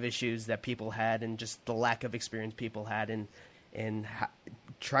variety of issues that people had, and just the lack of experience people had in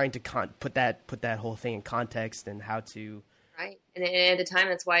trying to put that whole thing in context and how to. Right, and at the time,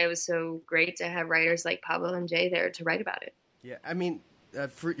 that's why it was so great to have writers like Pablo and Jay there to write about it. Yeah, I mean,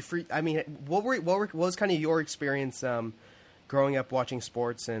 what was kind of your experience growing up watching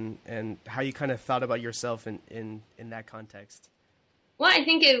sports, and how you kind of thought about yourself in that context? Well, I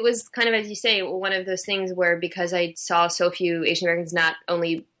think it was kind of, as you say, one of those things where because I saw so few Asian Americans not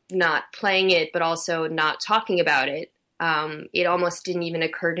only not playing it, but also not talking about it, it almost didn't even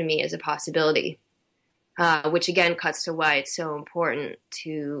occur to me as a possibility. Which again cuts to why it's so important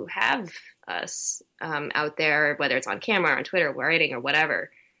to have us out there, whether it's on camera, on Twitter, writing, or whatever.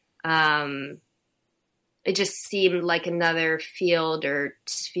 It just seemed like another field or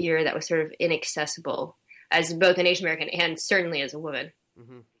sphere that was sort of inaccessible as both an Asian American and certainly as a woman.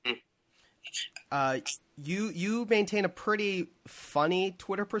 Mm-hmm. You maintain a pretty funny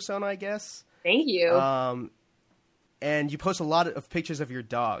Twitter persona, I guess. Thank you. And you post a lot of pictures of your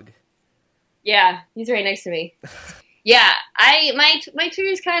dog. Yeah, he's right next to me. Yeah, my Twitter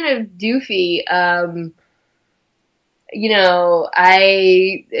is kind of doofy.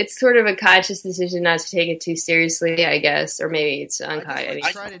 It's sort of a conscious decision not to take it too seriously, I guess, or maybe it's unconscious.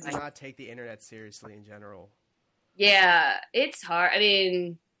 I try to not take the internet seriously in general. Yeah, it's hard. I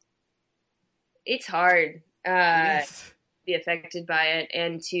mean, it's hard to be affected by it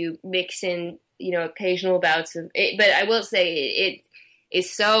and to mix in, occasional bouts of it. But I will say it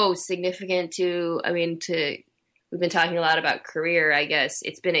is so significant to we've been talking a lot about career, I guess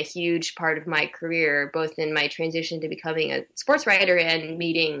it's been a huge part of my career, both in my transition to becoming a sports writer and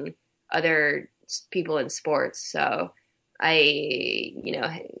meeting other people in sports. So I,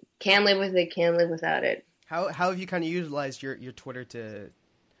 can live with it, can't live without it. How have you kind of utilized your Twitter to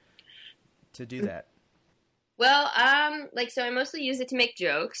do that? Well, so I mostly use it to make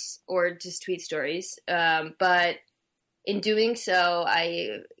jokes or just tweet stories. But in doing so,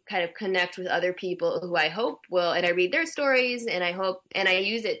 I kind of connect with other people who I hope will, and I read their stories, and I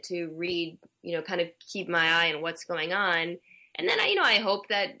use it to read, kind of keep my eye on what's going on. And then I hope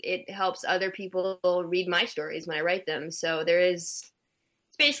that it helps other people read my stories when I write them. So it's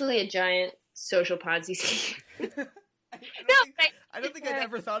basically a giant social Ponzi scheme. I don't think I'd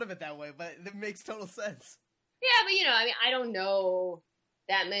ever thought of it that way, but it makes total sense. Yeah, but I don't know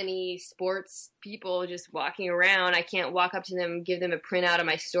that many sports people just walking around. I can't walk up to them, give them a printout of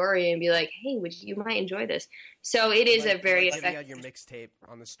my story, and be like, "Hey, you might enjoy this." So it is a very effective. Out your mixtape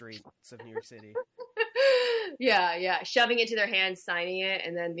on the streets of New York City. Yeah, shoving it to their hands, signing it,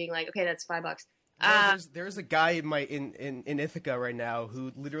 and then being like, "Okay, that's $5." There's a guy in Ithaca right now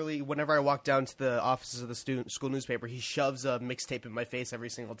who literally, whenever I walk down to the offices of the school newspaper, he shoves a mixtape in my face every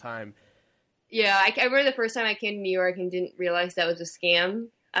single time. Yeah, I remember the first time I came to New York and didn't realize that was a scam.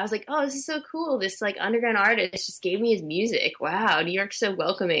 I was like, oh, this is so cool. This underground artist just gave me his music. Wow, New York's so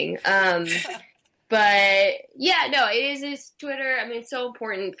welcoming. But yeah, no, it is Twitter. I mean, it's so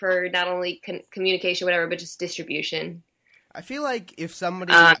important for not only communication, whatever, but just distribution. I feel like if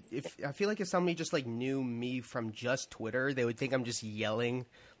somebody, just knew me from just Twitter, they would think I'm just yelling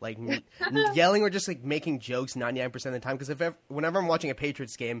or just making jokes 99% of the time. Because whenever I'm watching a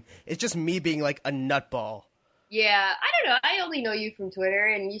Patriots game, it's just me being like a nutball. Yeah, I don't know. I only know you from Twitter,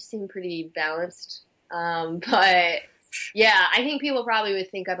 and you seem pretty balanced. But yeah, I think people probably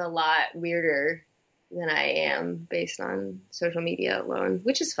would think I'm a lot weirder than I am based on social media alone,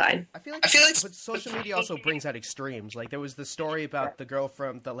 which is fine. I feel like but social media also brings out extremes. Like there was the story about the girl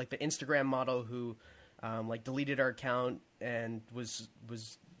from the Instagram model who deleted her account and was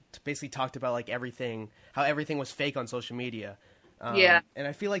basically talked about how everything was fake on social media. Yeah. And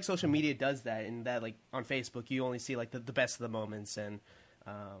I feel like social media does that in that on Facebook you only see the best of the moments and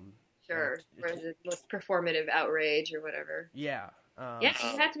sure, or the most performative outrage or whatever. Yeah. You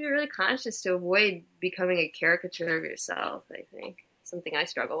have to be really conscious to avoid becoming a caricature of yourself, I think. Something I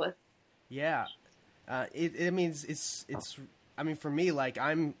struggle with. Yeah. It's for me,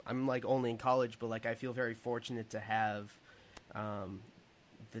 I'm only in college, but I feel very fortunate to have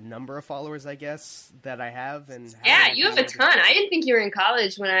the number of followers, I guess, that I have. And yeah, you have a ton. I didn't think you were in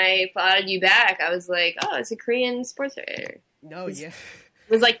college when I followed you back. I was like, oh, it's a Korean sports writer. No, yeah.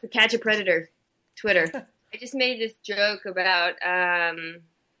 It was like the Catch a Predator Twitter. I just made this joke about, what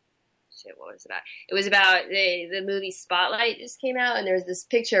was it about? It was about the movie Spotlight just came out, and there was this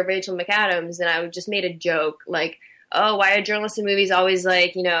picture of Rachel McAdams, and I just made a joke, oh, why are journalists in movies always,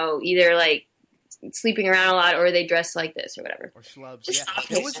 either, sleeping around a lot, or they dress like this, or whatever. Or schlubs, yeah.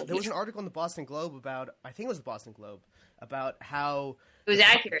 There was an article in the Boston Globe about, I think it was the Boston Globe, about how... It was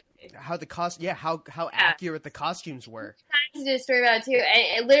accurate. How accurate the costumes were. I did a story about it too,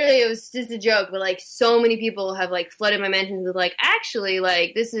 and literally it was just a joke, but so many people have flooded my mentions with actually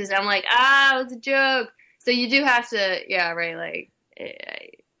this is. I'm like, it was a joke. So you do have to, yeah, right.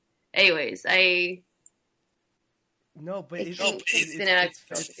 Anyways, No, but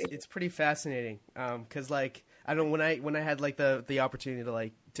it's pretty fascinating. Because I don't when I had the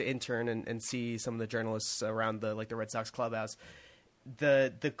opportunity to intern and see some of the journalists around the Red Sox clubhouse.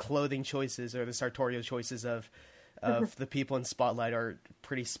 The clothing choices or the sartorial choices of the people in Spotlight are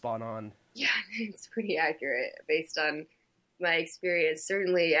pretty spot on. Yeah, it's pretty accurate based on my experience.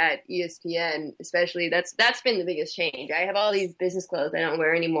 Certainly at ESPN, especially that's been the biggest change. I have all these business clothes I don't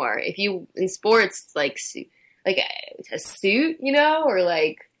wear anymore. If you in sports, it's a suit,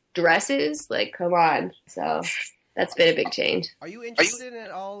 or dresses. Come on. So that's been a big change. Are you interested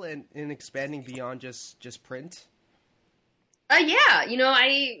at all in expanding beyond just print? Yeah,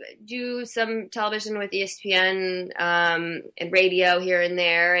 I do some television with ESPN and radio here and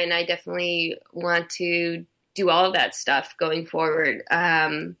there, and I definitely want to do all of that stuff going forward. But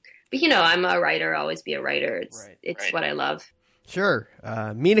I'm a writer. I'll always be a writer. It's what I love. Sure.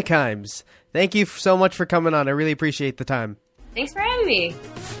 Mina Kimes, thank you so much for coming on. I really appreciate the time. Thanks for having me.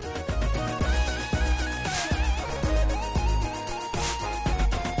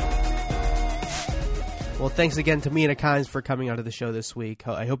 Well, thanks again to Mina Kimes for coming onto the show this week.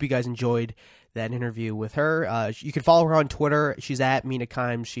 I hope you guys enjoyed that interview with her. You can follow her on Twitter. She's at Mina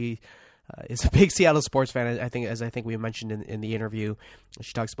Kimes. She is a big Seattle sports fan. I think we mentioned in the interview.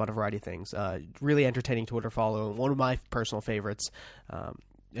 She talks about a variety of things. Really entertaining Twitter follow. One of my personal favorites.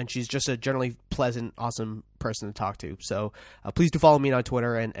 And she's just a generally pleasant, awesome person to talk to. So please do follow me on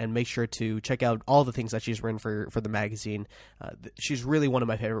Twitter and make sure to check out all the things that she's written for the magazine. She's really one of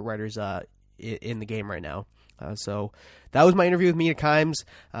my favorite writers in the game right now. So that was my interview with Mina Kimes.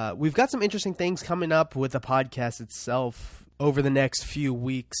 We've got some interesting things coming up with the podcast itself over the next few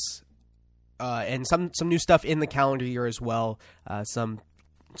weeks, and some new stuff in the calendar year as well. Some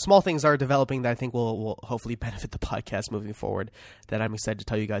small things are developing that I think will hopefully benefit the podcast moving forward that I'm excited to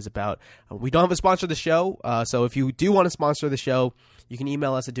tell you guys about. We don't have a sponsor of the show, so if you do want to sponsor the show, you can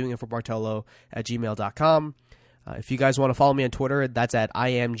email us at doingitforbartolo@gmail.com. If you guys want to follow me on Twitter, that's at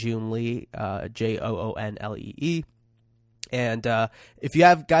IamJuneLee, JOONLEE. And if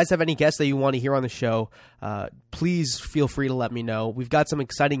you guys have any guests that you want to hear on the show, please feel free to let me know. We've got some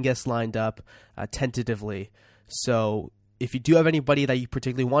exciting guests lined up tentatively, so if you do have anybody that you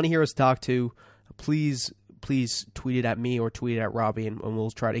particularly want to hear us talk to, please tweet it at me or tweet it at Robbie, and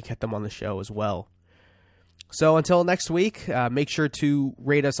we'll try to get them on the show as well. So until next week, make sure to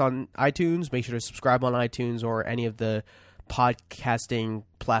rate us on iTunes. Make sure to subscribe on iTunes or any of the podcasting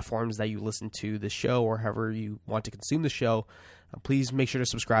platforms that you listen to the show or however you want to consume the show. Please make sure to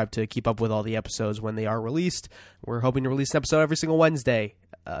subscribe to keep up with all the episodes when they are released. We're hoping to release an episode every single Wednesday.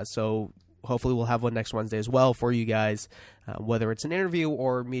 So hopefully we'll have one next Wednesday as well for you guys, whether it's an interview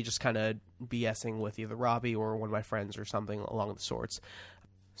or me just kind of BSing with either Robbie or one of my friends or something along the sorts.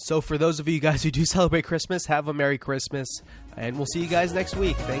 So for those of you guys who do celebrate Christmas, have a Merry Christmas, and we'll see you guys next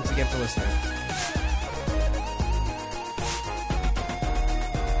week. Thanks again for listening.